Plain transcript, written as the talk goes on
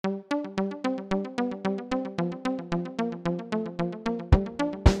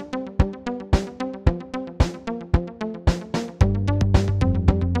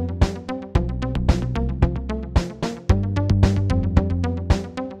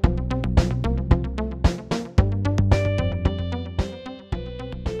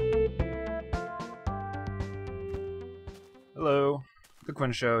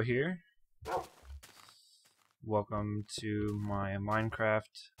Sequin Show here. Welcome to my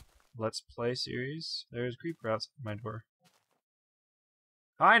Minecraft Let's Play series. There's a creeper outside my door.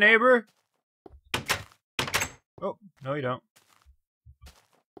 Hi, neighbor! Oh, no you don't.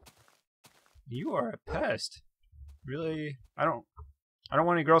 You are a pest. Really? I don't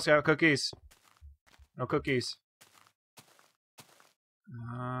want any Girl Scout cookies. No cookies.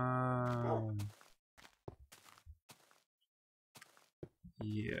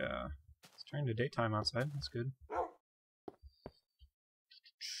 Yeah. It's turning to daytime outside. That's good.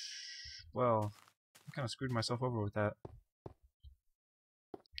 Well, I kind of screwed myself over with that.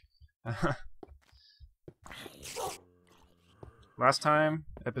 Last time,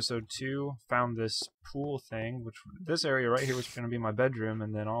 episode 2, found this pool thing, which this area right here was going to be my bedroom,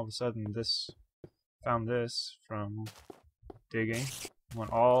 and then all of a sudden found this from digging.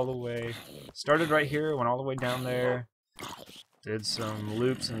 Went all the way, started right here, went all the way down there, did some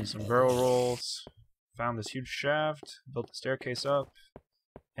loops and some barrel rolls, found this huge shaft, built the staircase up,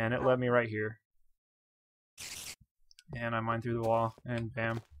 and it led me right here. And I mined through the wall, and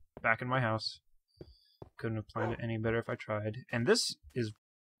bam, back in my house. Couldn't have planned it any better if I tried. And this is...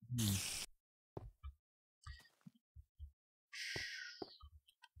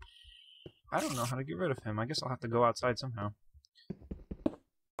 I don't know how to get rid of him. I guess I'll have to go outside somehow.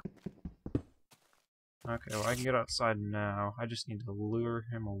 Okay, well I can get outside now. I just need to lure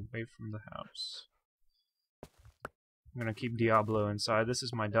him away from the house. I'm gonna keep Diablo inside. This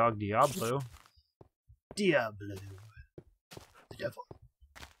is my dog Diablo. Diablo. The devil.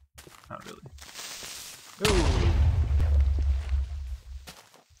 Not really. Ooh.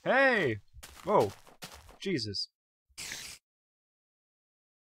 Hey! Whoa. Jesus.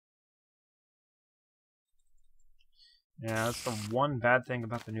 Yeah, that's the one bad thing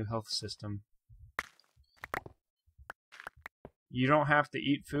about the new health system. You don't have to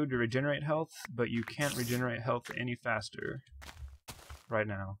eat food to regenerate health, but you can't regenerate health any faster right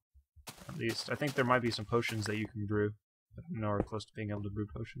now. At least, I think there might be some potions that you can brew, but I'm nowhere close to being able to brew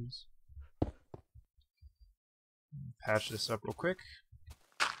potions. Patch this up real quick.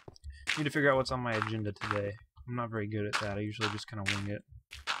 Need to figure out what's on my agenda today. I'm not very good at that. I usually just kind of wing it.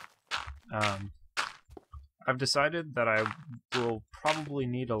 I've decided that I will probably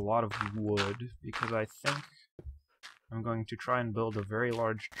need a lot of wood, because I think I'm going to try and build a very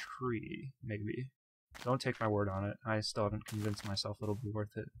large tree, maybe. Don't take my word on it. I still haven't convinced myself it'll be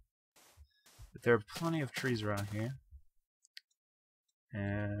worth it. But there are plenty of trees around here.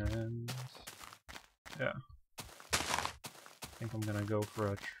 And... yeah. I think I'm gonna go for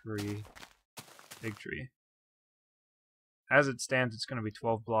a tree. Big tree. As it stands, it's gonna be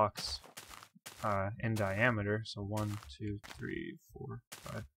 12 blocks in diameter. So 1, 2, 3, 4,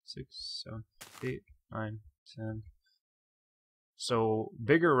 5, 6, 7, 8, 9, 10. So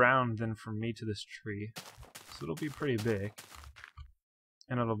bigger round than from me to this tree. So it'll be pretty big.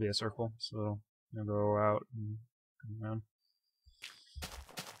 And it'll be a circle. So it'll go out and come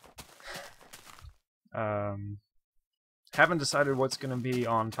around. Haven't decided what's going to be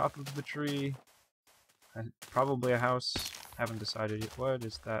on top of the tree. Probably a house. Haven't decided yet. What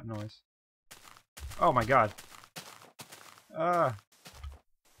is that noise? Oh my god.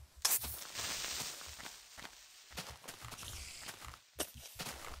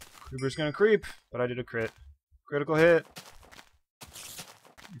 Creeper's gonna creep, but I did a crit. Critical hit.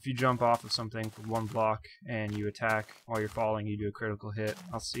 If you jump off of something for 1 block and you attack while you're falling, you do a critical hit.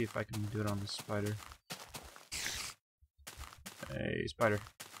 I'll see if I can do it on this spider. Hey, spider.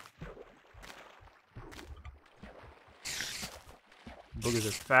 Boogers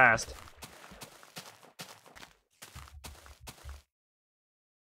are fast.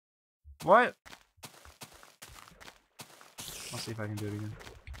 What? I'll see if I can do it again.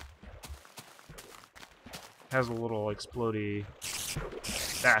 Has a little explodey...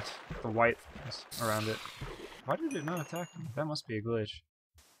 that. The white things around it. Why did it not attack me? That must be a glitch.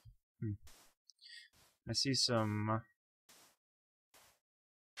 I see some...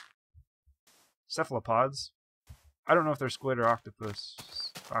 cephalopods. I don't know if they're squid or octopus.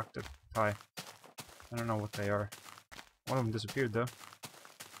 Octopi. I don't know what they are. One of them disappeared though.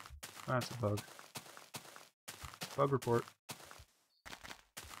 Oh, that's a bug. Bug report.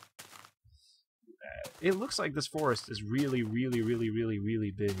 It looks like this forest is really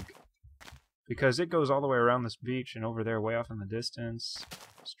big. Because it goes all the way around this beach and over there way off in the distance.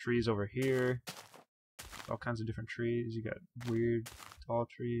 There's trees over here. All kinds of different trees. You got weird tall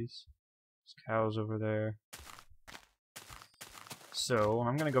trees. There's cows over there. So,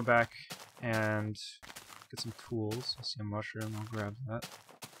 I'm gonna go back and get some tools. I see a mushroom, I'll grab that.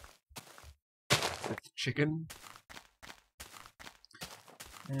 Get the chicken.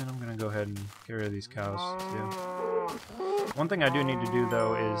 And I'm gonna go ahead and get rid of these cows too. One thing I do need to do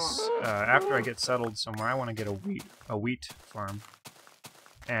though is after I get settled somewhere, I want to get a wheat farm.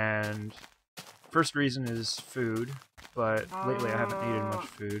 And first reason is food, but lately I haven't needed much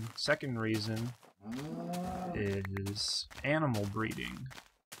food. Second reason is animal breeding,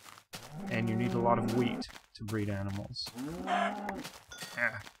 and you need a lot of wheat to breed animals.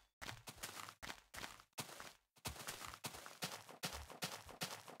 Yeah.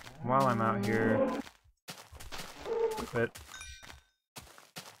 While I'm out here, quit.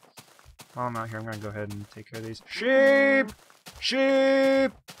 While I'm out here, I'm gonna go ahead and take care of these sheep.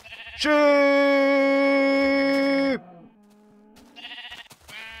 Sheep. Sheep.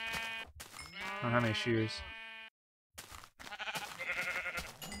 I don't have any shears.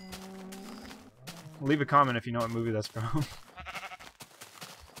 Leave a comment if you know what movie that's from.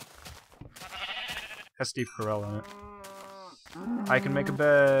 Has Steve Carell in it. I can make a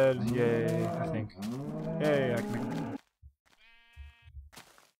bed. Yay, I think. Yay, I can make a bed.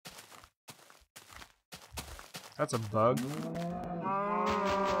 That's a bug.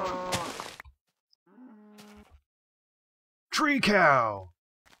 Tree cow!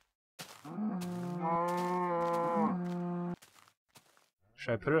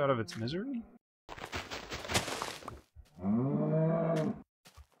 Should I put it out of its misery? I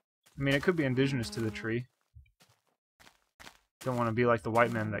mean, it could be indigenous to the tree. Don't want to be like the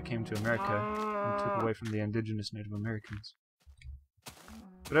white man that came to America and took away from the indigenous Native Americans.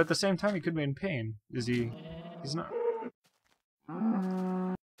 But at the same time, he could be in pain. Is he? He's not.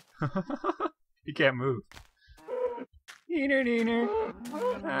 He can't move. Neener, neener.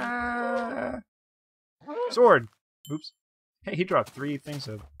 Ah. Sword! Oops. Hey, he dropped 3 things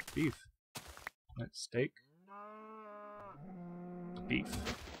of beef. That's steak. Beef.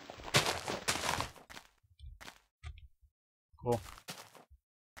 Cool.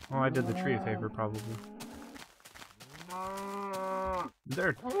 Well, I did the tree a favor, probably.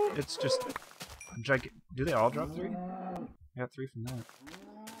 There, it's just a gigantic. Do they all drop 3? I got 3 from that.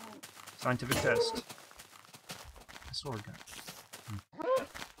 Scientific test. A sword gun.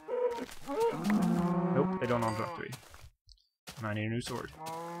 Nope, they don't all drop 3. And I need a new sword.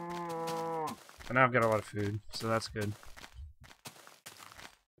 But now I've got a lot of food, so that's good.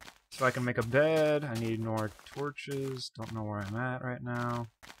 So I can make a bed. I need more torches. Don't know where I'm at right now.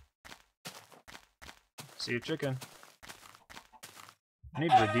 See a chicken. I need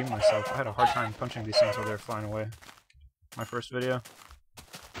to redeem myself. I had a hard time punching these things while they were flying away. My first video.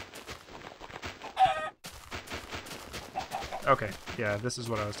 Okay, yeah, this is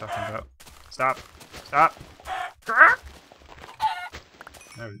what I was talking about. Stop! Stop!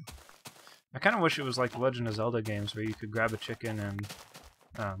 There we go. I kind of wish it was like the Legend of Zelda games where you could grab a chicken and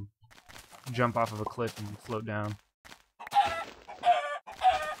jump off of a cliff and float down.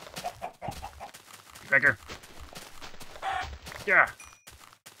 Back here. Yeah.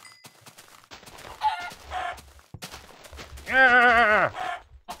 Yeah.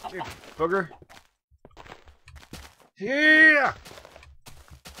 You booger. Yeah.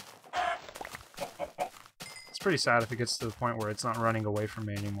 It's pretty sad if it gets to the point where it's not running away from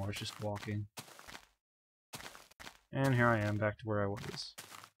me anymore, it's just walking. And here I am, back to where I was.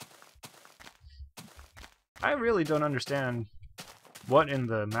 I really don't understand what in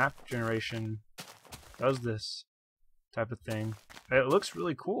the map generation does this type of thing. It looks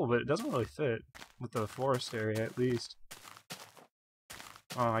really cool, but it doesn't really fit with the forest area, at least.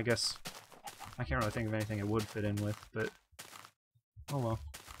 Oh, I guess I can't really think of anything it would fit in with, but oh well.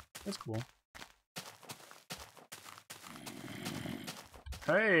 It's cool.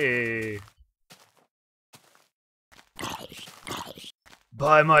 Hey!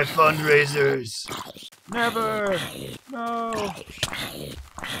 Buy my fundraisers! Never! No!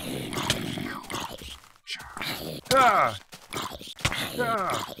 Ah!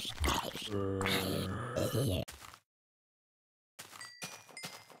 Ah!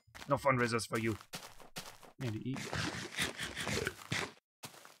 No fundraisers for you. Need to eat.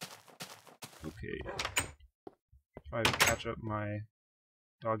 Okay. Try to catch up my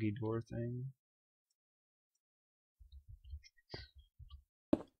doggy door thing.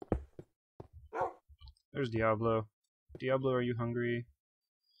 There's Diablo. Diablo, are you hungry?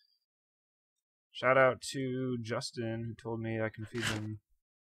 Shout out to Justin, who told me I can feed them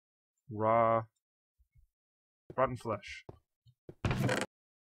raw, rotten flesh.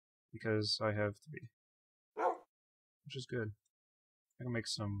 Because I have 3. Which is good. I can make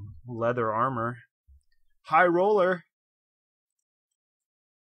some leather armor. High roller!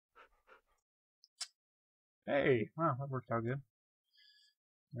 Hey, wow, that worked out good.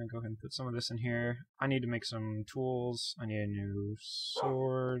 I'm gonna go ahead and put some of this in here. I need to make some tools. I need a new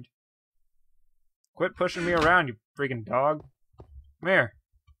sword. Quit pushing me around, you freaking dog. Come here.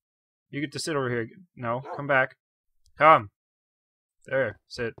 You get to sit over here. No, come back. Come. There,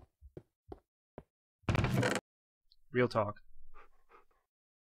 sit. Real talk.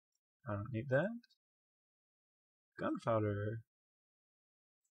 I don't need that. Gunpowder.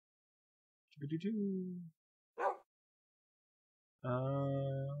 Need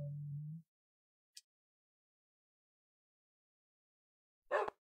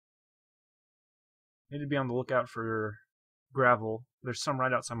to be on the lookout for gravel. There's some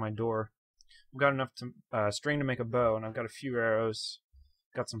right outside my door. I've got enough string to make a bow, and I've got a few arrows.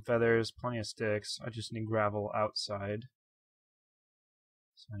 Got some feathers, plenty of sticks. I just need gravel outside.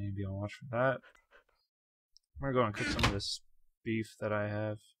 So I need to be on watch for that. I'm gonna go and cook some of this beef that I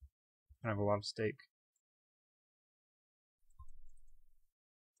have. I have a lot of steak.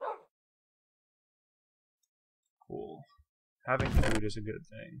 Cool. Having food is a good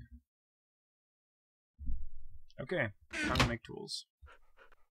thing. Okay, time to make tools.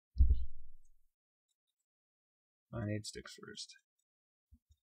 I need sticks first.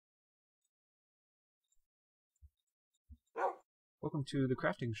 Welcome to the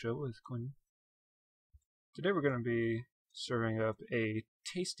crafting show with Quinn. Today we're going to be serving up a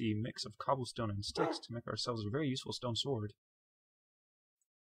tasty mix of cobblestone and sticks to make ourselves a very useful stone sword.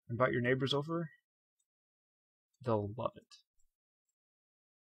 Invite your neighbors over. They'll love it.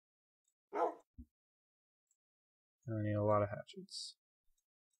 I need a lot of hatchets.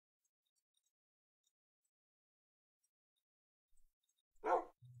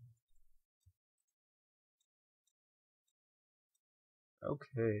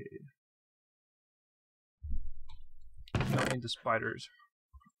 Okay. Don't need the spider's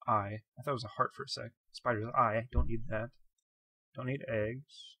eye. I thought it was a heart for a sec. Spider's eye. Don't need that. Don't need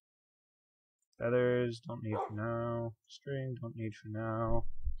eggs. Feathers. Don't need for now. String. Don't need for now.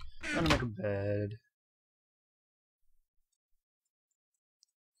 I'm gonna make a bed.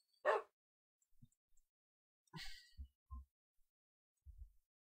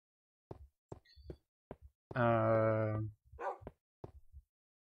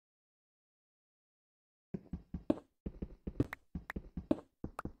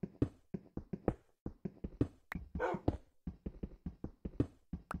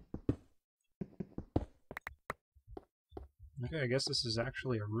 Okay, I guess this is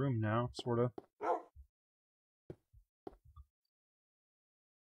actually a room now, sorta.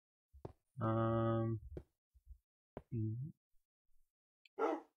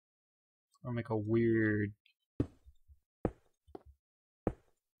 I'll make a weird...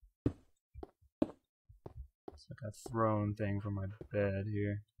 It's like a throne thing for my bed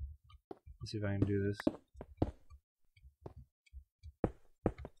here. Let's see if I can do this.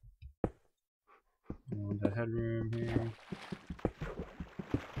 I want that headroom here.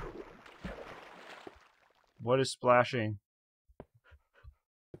 What is splashing?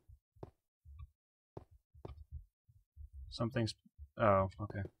 Something's... Oh,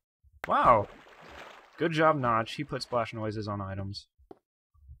 okay. Wow! Good job, Notch. He put splash noises on items.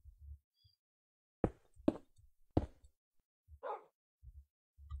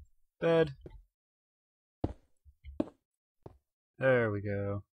 Bed. There we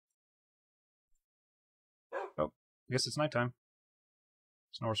go. Oh, I guess it's nighttime.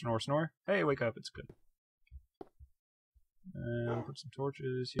 Snore, snore, snore. Hey, wake up. It's good. And put some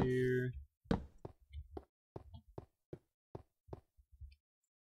torches here.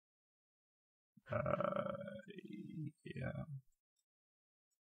 Yeah.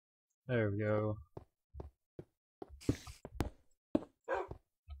 There we go.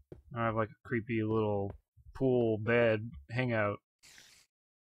 I have like a creepy little pool bed hangout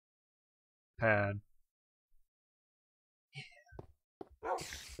pad.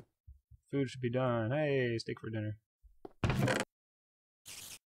 Food should be done. Hey, steak for dinner.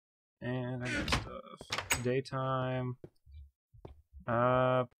 And I got stuff. Daytime.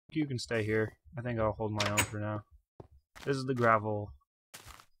 You can stay here. I think I'll hold my own for now. This is the gravel.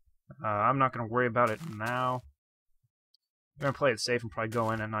 I'm not going to worry about it now. I'm going to play it safe and probably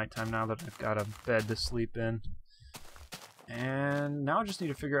go in at nighttime now that I've got a bed to sleep in. And now I just need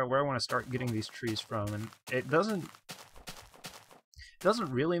to figure out where I want to start getting these trees from. And it doesn't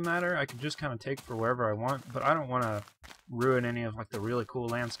really matter. I could just kind of take for wherever I want, but I don't want to ruin any of like the really cool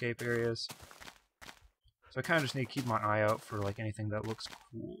landscape areas. So I kind of just need to keep my eye out for like anything that looks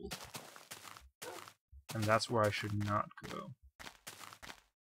cool. And that's where I should not go.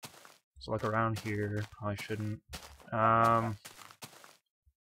 So like around here, probably shouldn't.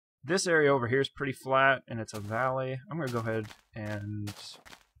 This area over here is pretty flat, and it's a valley. I'm going to go ahead and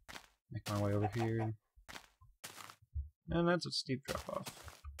Make my way over here. And that's a steep drop off.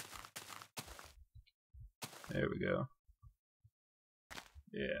 There we go.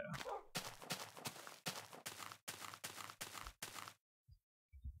 Yeah.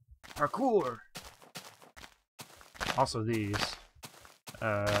 Parkour! Also these.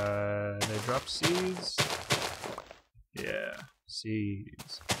 They drop seeds? Yeah,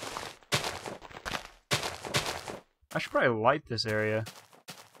 seeds. I should probably light this area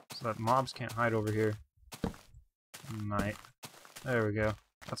so that mobs can't hide over here. Might. There we go.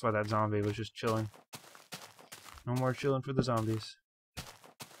 That's why that zombie was just chilling. No more chilling for the zombies.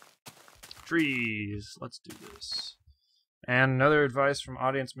 Trees! Let's do this. And another advice from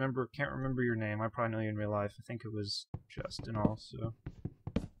audience member, can't remember your name. I probably know you in real life. I think it was Justin also.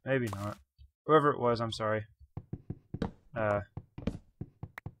 Maybe not. Whoever it was, I'm sorry.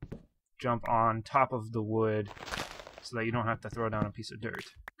 Jump on top of the wood so that you don't have to throw down a piece of dirt.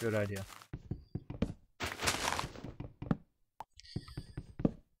 Good idea.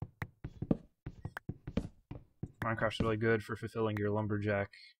 Minecraft's really good for fulfilling your lumberjack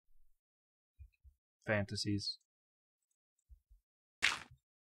fantasies.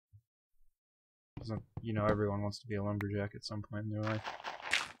 You know, everyone wants to be a lumberjack at some point in their life.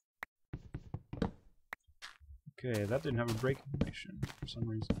 Okay, that didn't have a break animation for some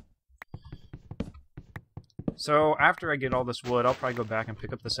reason. So, after I get all this wood, I'll probably go back and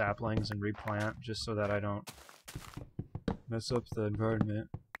pick up the saplings and replant, just so that I don't mess up the environment.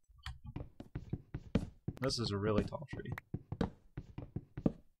 This is a really tall tree.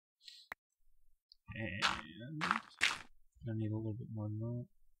 And I need a little bit more than that.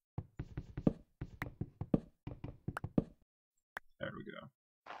 There we go.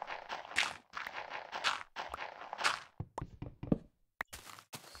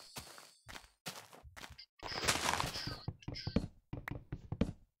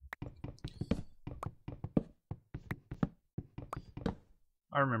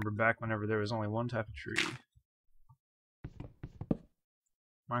 I remember back whenever there was only one type of tree.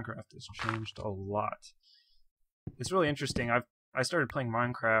 Minecraft has changed a lot. It's really interesting. I started playing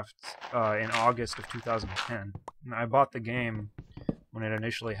Minecraft in August of 2010. And I bought the game when it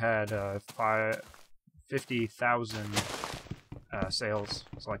initially had 50,000 sales.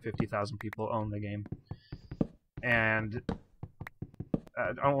 So like 50,000 people owned the game. And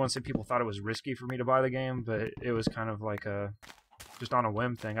I don't want to say people thought it was risky for me to buy the game, but it was kind of like a just on a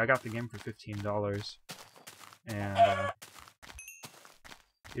whim thing. I got the game for $15. And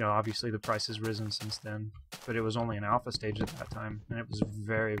you know, obviously the price has risen since then, but it was only an alpha stage at that time, and it was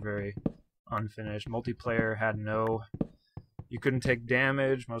very, very unfinished. Multiplayer had no... You couldn't take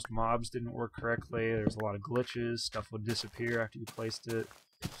damage, most mobs didn't work correctly, there was a lot of glitches, stuff would disappear after you placed it.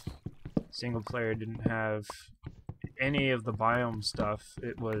 Single player didn't have any of the biome stuff.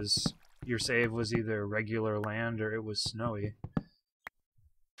 It was... Your save was either regular land or it was snowy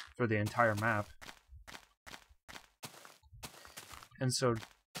for the entire map. And so...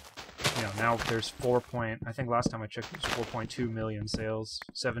 You know, now there's I think last time I checked there's 4.2 million sales.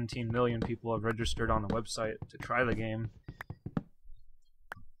 17 million people have registered on the website to try the game.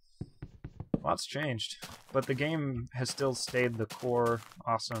 Lots changed, but the game has still stayed the core,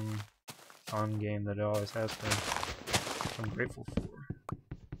 awesome, fun game that it always has been, which I'm grateful for.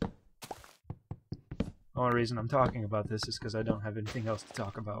 The only reason I'm talking about this is because I don't have anything else to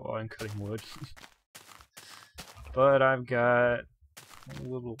talk about while I'm cutting wood. But I've got a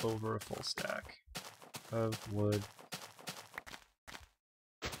little over a full stack of wood.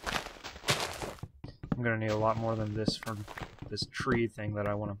 I'm gonna need a lot more than this for this tree thing that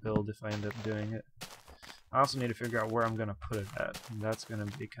I want to build if I end up doing it. I also need to figure out where I'm gonna put it at, and that's gonna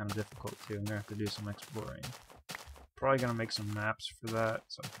be kind of difficult too. I'm gonna have to do some exploring. Probably gonna make some maps for that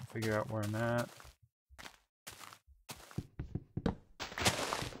so I can figure out where I'm at.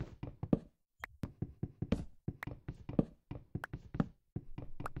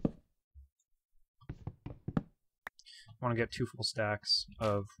 I want to get 2 full stacks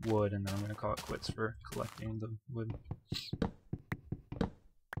of wood, and then I'm going to call it quits for collecting the wood.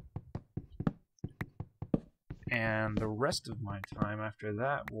 And the rest of my time after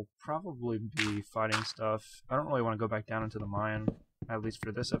that will probably be fighting stuff. I don't really want to go back down into the mine, at least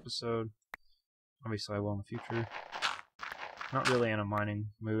for this episode. Obviously I will in the future. Not really in a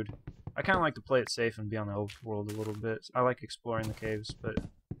mining mood. I kind of like to play it safe and be on the overworld a little bit. I like exploring the caves, but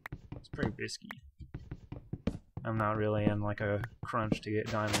it's pretty risky. I'm not really in like a crunch to get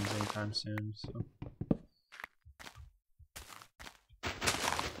diamonds anytime soon, so...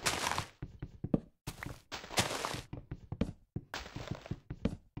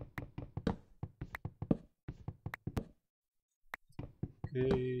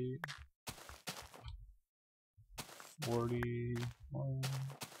 38, 41.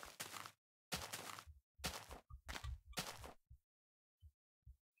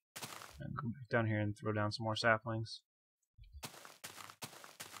 And go back down here and throw down some more saplings.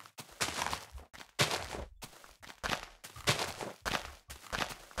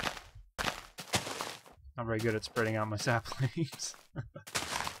 Not very good at spreading out my saplings.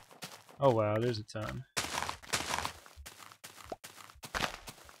 Oh wow, there's a ton.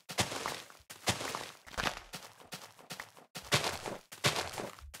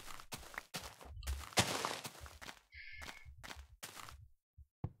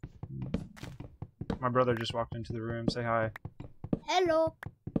 My brother just walked into the room. Say hi. Hello.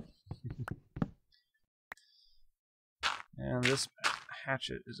 And this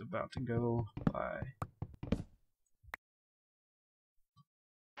hatchet is about to go by.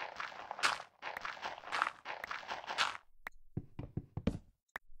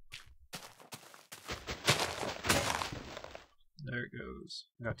 There it goes.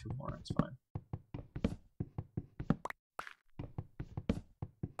 I got 2 more, it's fine.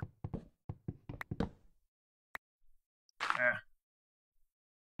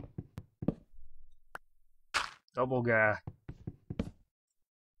 Double guy.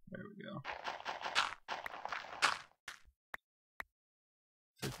 There we go.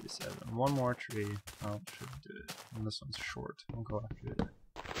 57. 1 more tree. Oh, should do it. And this one's short. I'll go after it.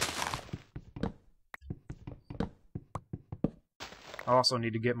 I also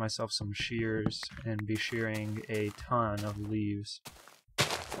need to get myself some shears and be shearing a ton of leaves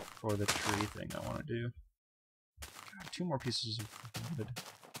for the tree thing I want to do. God, 2 more pieces of wood.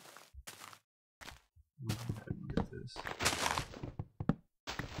 Go ahead and get this.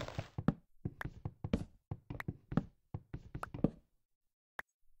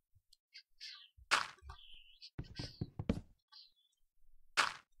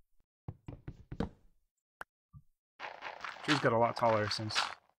 Tree's got a lot taller since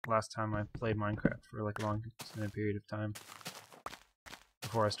last time I played Minecraft for like a long extended period of time.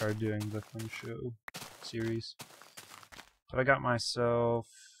 Before I started doing the Twin Show series. But I got myself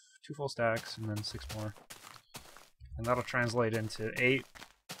 2 full stacks and then 6 more. And that'll translate into 8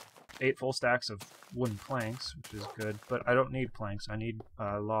 full stacks of wooden planks, which is good. But I don't need planks, I need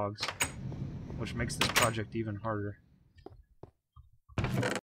logs, which makes this project even harder.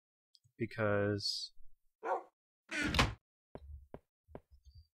 Because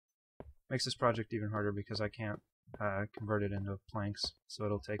I can't convert it into planks, so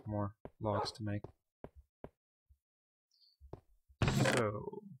it'll take more logs to make.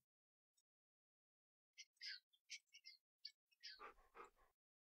 So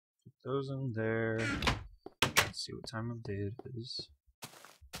put those in there. Let's see what time of day it is.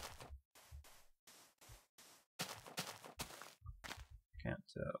 Can't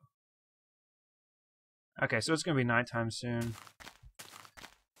tell. Okay, so it's going to be nighttime soon.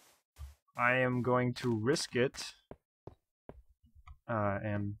 I am going to risk it,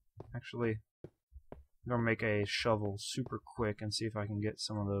 and actually, I'm going to make a shovel super quick and see if I can get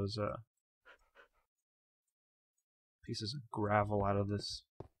some of those pieces of gravel out of this,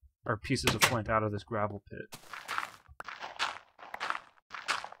 or pieces of flint out of this gravel pit.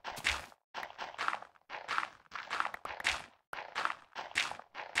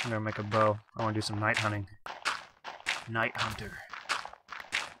 I'm going to make a bow. I want to do some night hunting. Night hunter.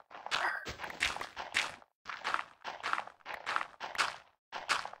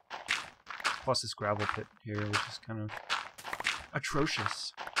 Plus this gravel pit here, which is kind of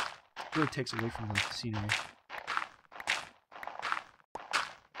atrocious. It really takes away from the scenery.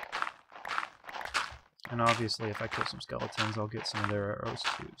 And obviously, if I kill some skeletons, I'll get some of their arrows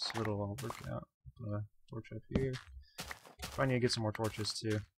too, so it'll all work out. Put a torch up here. If I need to get some more torches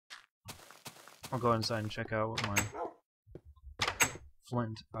too, I'll go inside and check out what my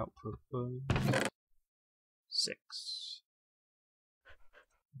flint output was. 6.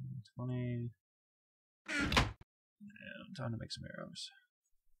 20. And time to make some arrows.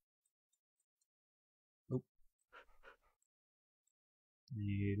 Nope.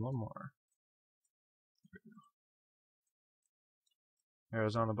 Need 1 more. There we go.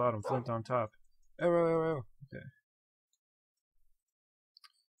 Arrows on the bottom, flint on top. Arrow, arrow. Okay.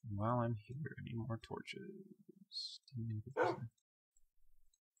 And while I'm here, I need more torches.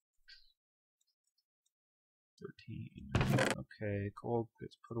 13. Okay, coal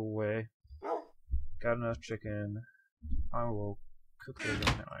gets put away. Got enough chicken. I will cook those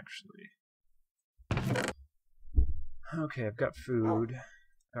right now, actually. Okay, I've got food.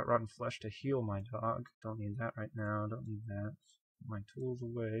 Got rotten flesh to heal my dog. Don't need that right now. Don't need that. Put my tools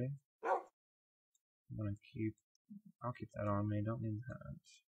away. I'm gonna keep I'll keep that on me, don't need that.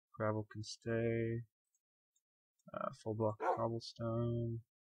 Gravel can stay. Full block of cobblestone.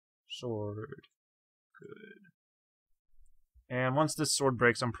 Sword. Good. And once this sword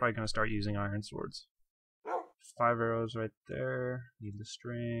breaks, I'm probably going to start using iron swords. 5 arrows right there. Need the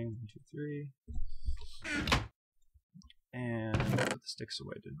string. 1, 2, 3. And I put the sticks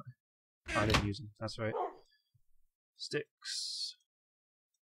away, didn't I? Oh, I didn't use them. That's right. Sticks.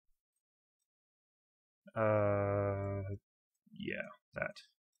 Yeah, that.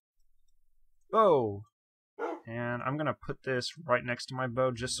 Bow! And I'm gonna put this right next to my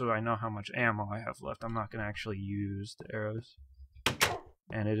bow just so I know how much ammo I have left. I'm not gonna actually use the arrows.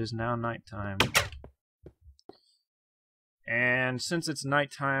 And it is now nighttime. And since it's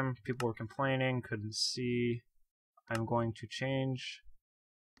nighttime, people were complaining, couldn't see. I'm going to change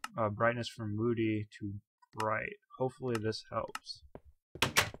brightness from moody to bright. Hopefully this helps.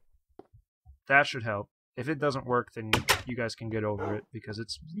 That should help. If it doesn't work, then you guys can get over it, because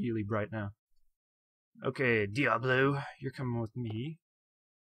it's really bright now. Okay, Diablo, you're coming with me.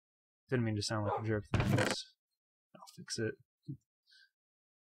 Didn't mean to sound like a jerk there. I'll fix it.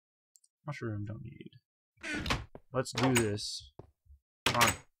 Mushroom don't need. Let's do this. Come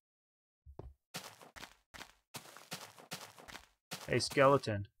on. Hey,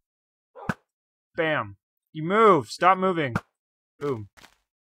 skeleton. Bam. You move! Stop moving! Boom.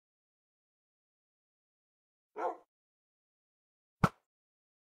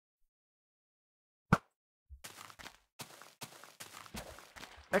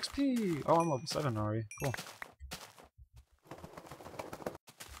 XP! Oh, I'm level 7 already. Cool.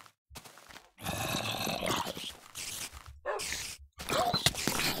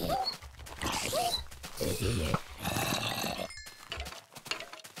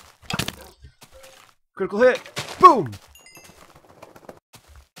 Critical hit! Boom!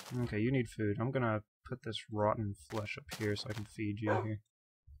 Okay, you need food. I'm gonna put this rotten flesh up here so I can feed you here.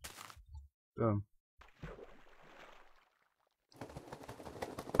 Boom.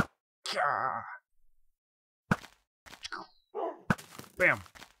 Bam!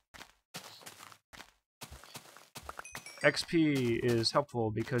 XP is helpful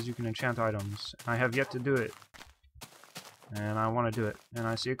because you can enchant items. I have yet to do it. And I want to do it. And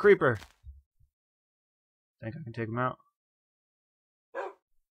I see a creeper! Think I can take him out?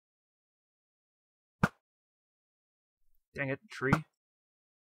 Dang it, tree.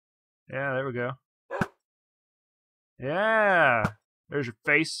 Yeah, there we go. Yeah! There's your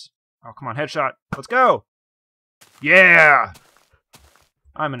face. Oh, come on, headshot. Let's go! Yeah!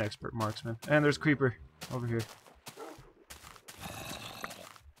 I'm an expert marksman. And there's a creeper over here.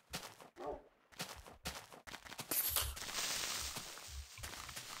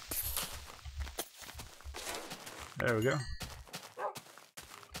 There we go.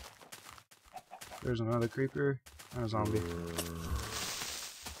 There's another creeper and a zombie.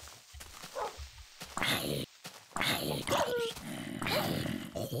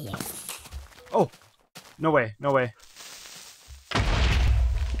 Oh! No way, no way.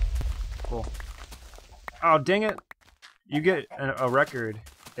 Cool. Oh, dang it! You get a record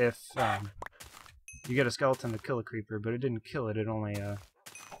if you get a skeleton to kill a creeper, but it didn't kill it, it only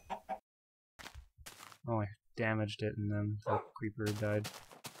damaged it, and then the creeper died.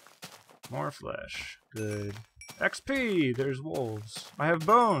 More flesh. Good. XP! There's wolves. I have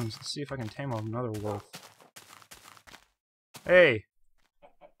bones! Let's see if I can tame another wolf. Hey!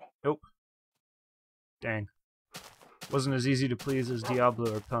 Nope. Dang. Wasn't as easy to please as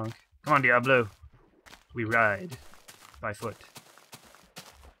Diablo or Punk. Come on, Diablo! We ride. By foot.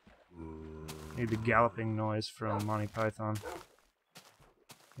 Need the galloping noise from Monty Python.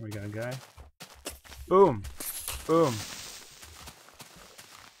 Here we got a guy. Boom! Boom!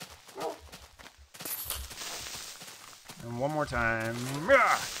 And one more time.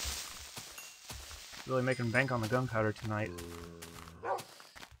 Really making bank on the gunpowder tonight.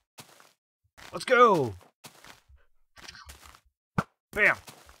 Let's go! Bam!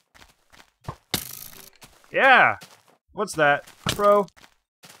 Yeah! What's that? Pro?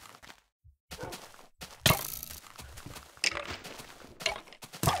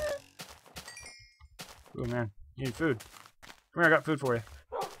 Oh man, you need food. Come here, I got food for you.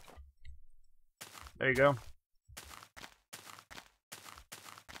 There you go.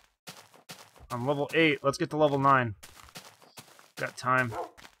 I'm level 8. Let's get to level 9. Got time.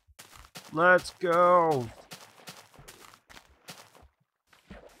 Let's go!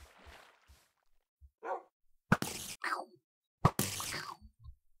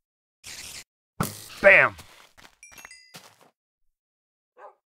 Bam!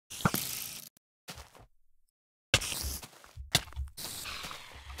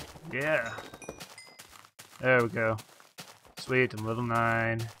 Yeah. There we go. Sweet, I'm level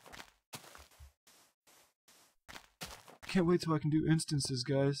 9. Can't wait till I can do instances,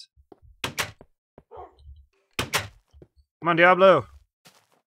 guys. Come on, Diablo!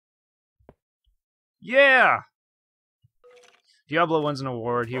 Yeah! Diablo wins an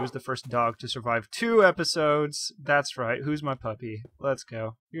award. He was the first dog to survive 2 episodes. That's right. Who's my puppy? Let's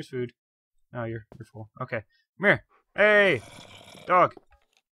go. Here's food. Oh, you're full. Okay. Come here. Hey! Dog!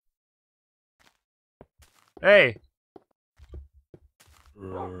 Hey!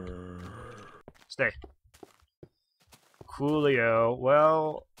 Stay. Coolio.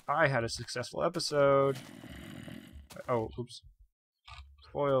 Well, I had a successful episode. Oh, oops.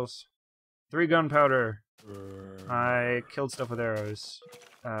 Spoils. 3 gunpowder. I killed stuff with arrows.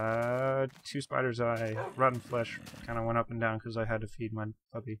 2 spider's eye. Rotten flesh kind of went up and down because I had to feed my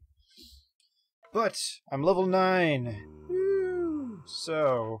puppy. But I'm level 9. Woo!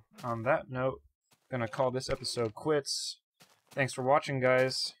 So, on that note, gonna call this episode quits. Thanks for watching,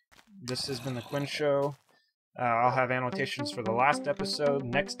 guys. This has been The Quinn Show. I'll have annotations for the last episode,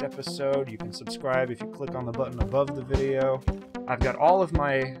 next episode. You can subscribe if you click on the button above the video. I've got all of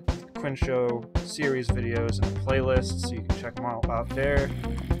my Quinn Show series videos in a playlist, so you can check them all out there.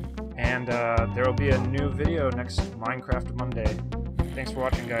 And there will be a new video next Minecraft Monday. Thanks for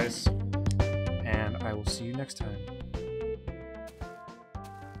watching, guys. And I will see you next time.